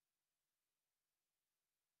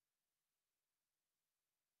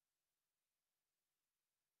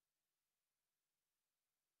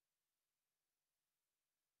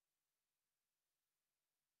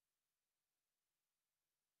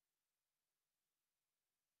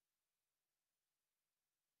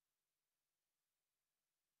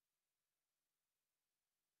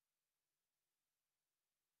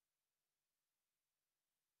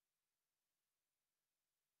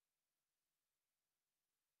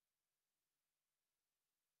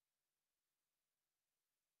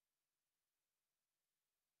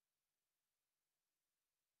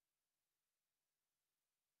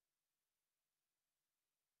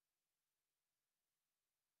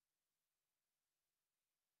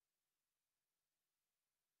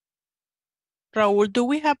 Raúl, do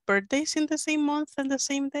we have birthdays in the same month and the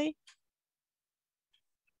same day?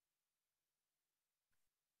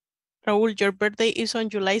 Raúl, your birthday is on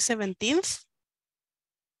July 17th?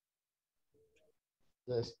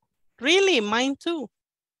 Yes. Really? Mine too.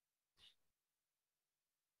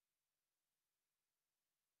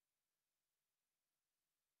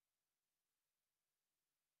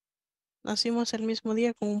 Nacimos el mismo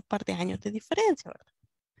día con un par de años de diferencia, ¿verdad?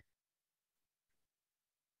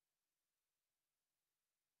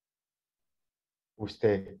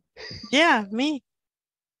 Usted Yeah, me.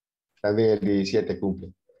 también el 17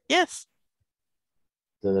 cumple. Yes.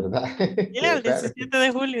 De verdad. Yeah, el Qué raro. 17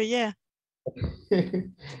 de julio, yeah.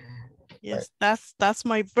 Yes, that's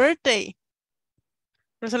my birthday.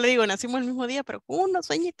 Por eso le digo, nacimos el mismo día, pero con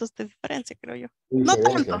unos añitos de diferencia, creo yo. No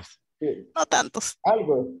Diferencia. tantos, Sí. no tantos.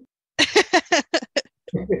 Algo.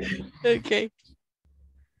 Okay.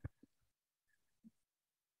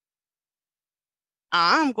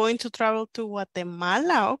 I'm going to travel to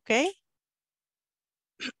Guatemala, okay.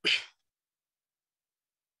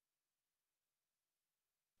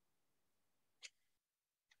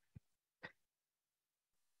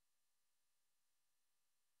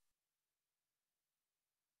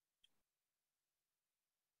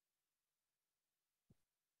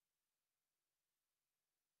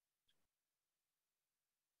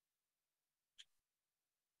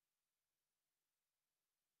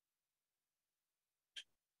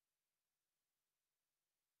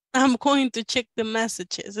 I'm going to check the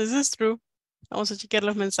messages. Is this true? Vamos a chequear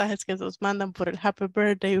los mensajes que nos mandan por el happy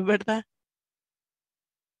birthday, ¿verdad?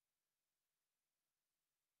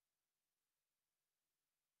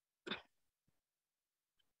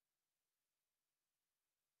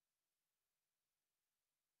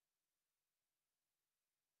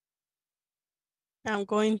 I'm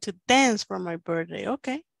going to dance for my birthday,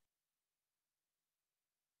 okay.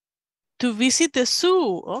 To visit the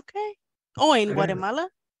zoo, okay. Oh, in Guatemala?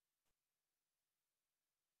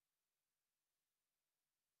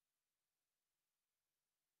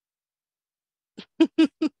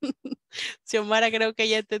 Xiomara, creo que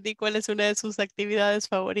ya entendí cuál es una de sus actividades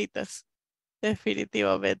favoritas.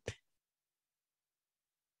 Definitivamente.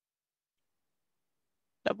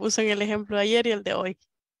 La puse en el ejemplo de ayer y el de hoy.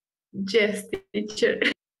 Yes, teacher.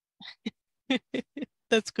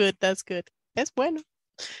 That's good, that's good. Es bueno.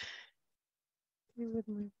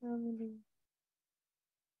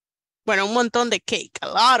 Bueno, un montón de cake. A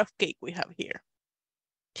lot of cake we have here.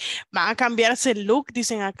 Van a cambiarse el look,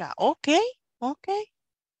 dicen acá. Ok, ok.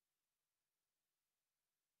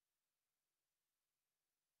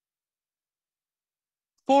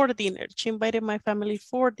 For dinner. She invited my family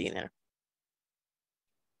for dinner.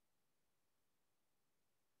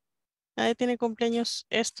 Nadie tiene cumpleaños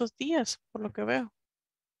estos días, por lo que veo.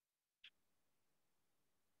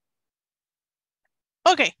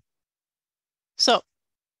 Ok. So,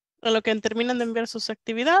 a lo que terminan de enviar sus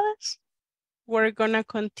actividades, we're gonna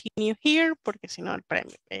continue here, porque si no el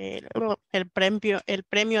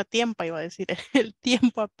premio a tiempo, iba a decir, el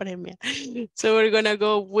tiempo apremia. So we're gonna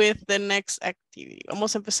go with the next activity.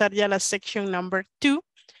 Vamos a empezar ya la section number 2,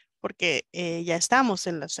 porque ya estamos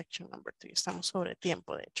en la section number 2, estamos sobre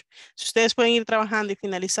tiempo, de hecho. Si ustedes pueden ir trabajando y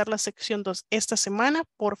finalizar la sección 2 esta semana,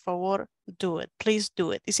 por favor, do it, please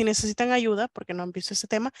do it. Y si necesitan ayuda, porque no han visto ese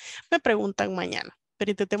tema, me preguntan mañana.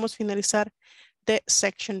 Pero intentemos finalizar de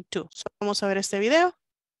section 2. So, vamos a ver este video,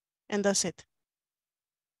 and that's it.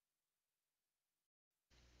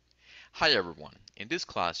 Hi everyone. In this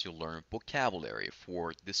class you'll learn vocabulary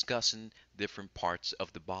for discussing different parts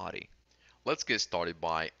of the body. Let's get started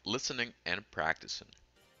by listening and practicing.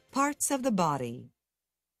 Parts of the body.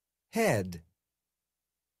 Head,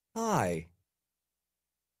 eye,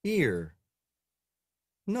 ear,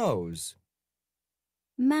 nose,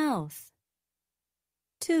 mouth,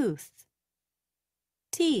 tooth,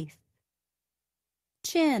 teeth,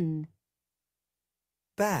 chin,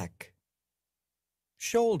 back,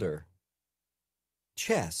 shoulder,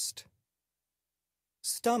 chest,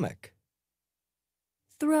 stomach,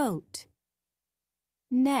 throat,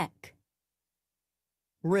 neck,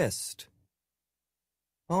 wrist,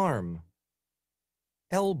 arm,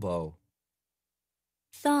 elbow,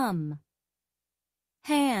 thumb,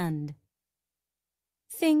 hand,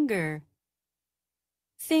 finger,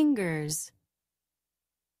 fingers,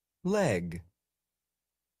 leg,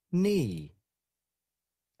 knee,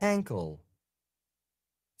 ankle,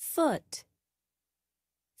 foot,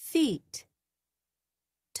 feet,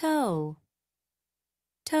 toe,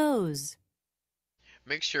 toes.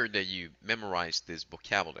 Make sure that you memorize this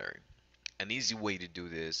vocabulary. An easy way to do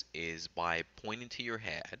this is by pointing to your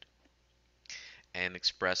head and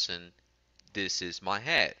expressing, "This is my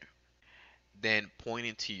head." Then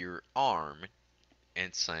pointing to your arm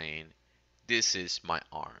and saying, "This is my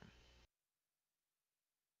arm."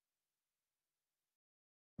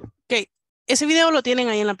 Ok, ese video lo tienen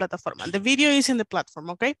ahí en la plataforma. The video is in the platform,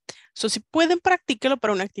 ok. So, si pueden, practíquelo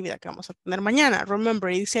para una actividad que vamos a tener mañana. Remember,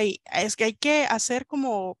 dice ahí, es que hay que hacer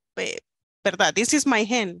como, ¿verdad? This is my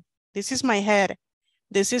hand. This is my head.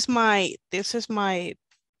 This is my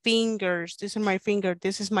fingers. This is my finger.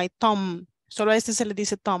 This is my thumb. Solo a este se le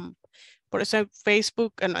dice thumb. Por eso en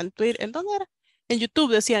Facebook, en Twitter, ¿en dónde era? En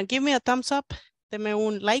YouTube decían, give me a thumbs up. Deme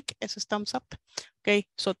un like, eso es thumbs up. Ok,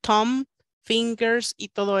 so thumb, fingers y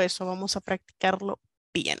todo eso. Vamos a practicarlo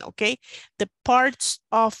bien, ok. The parts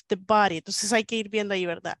of the body. Entonces hay que ir viendo ahí,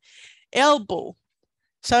 ¿verdad? Elbow.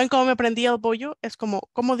 ¿Saben cómo me aprendí elbow yo? Es como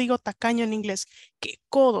digo tacaño en inglés. ¿Qué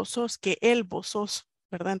codo sos? ¿Qué elbow sos?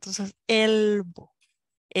 ¿Verdad? Entonces, elbow.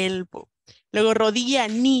 Elbow. Luego rodilla,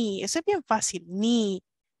 knee. Ese es bien fácil, knee.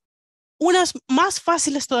 Unas más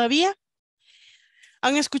fáciles todavía.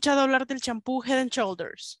 ¿Han escuchado hablar del champú Head and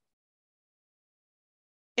Shoulders?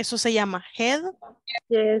 Eso se llama Head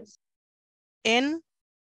Yes. and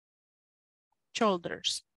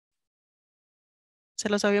Shoulders. ¿Se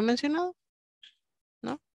los había mencionado?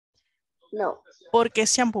 ¿No? No. Porque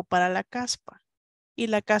es champú para la caspa. Y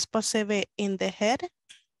la caspa se ve in the head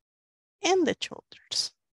and the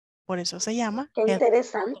shoulders. Por eso se llama Qué head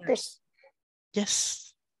interesante. shoulders.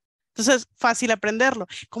 Yes. Entonces, fácil aprenderlo.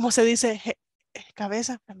 ¿Cómo se dice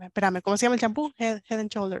cabeza? Espérame. ¿Cómo se llama el champú? Head and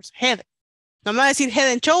shoulders. Head. No me va a decir head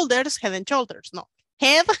and shoulders. No.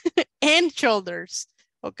 Head and shoulders.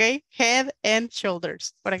 ¿Ok? Head and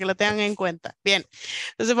shoulders. Para que lo tengan en cuenta. Bien.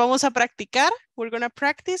 Entonces vamos a practicar. We're gonna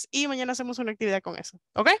practice. Y mañana hacemos una actividad con eso.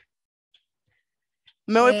 ¿Ok?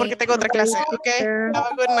 Me voy porque tengo otra clase. ¿Ok? Have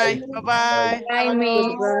a good night. Bye-bye. Bye, miss.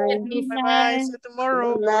 Bye-bye. See you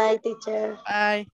tomorrow. Good night, teacher. Bye.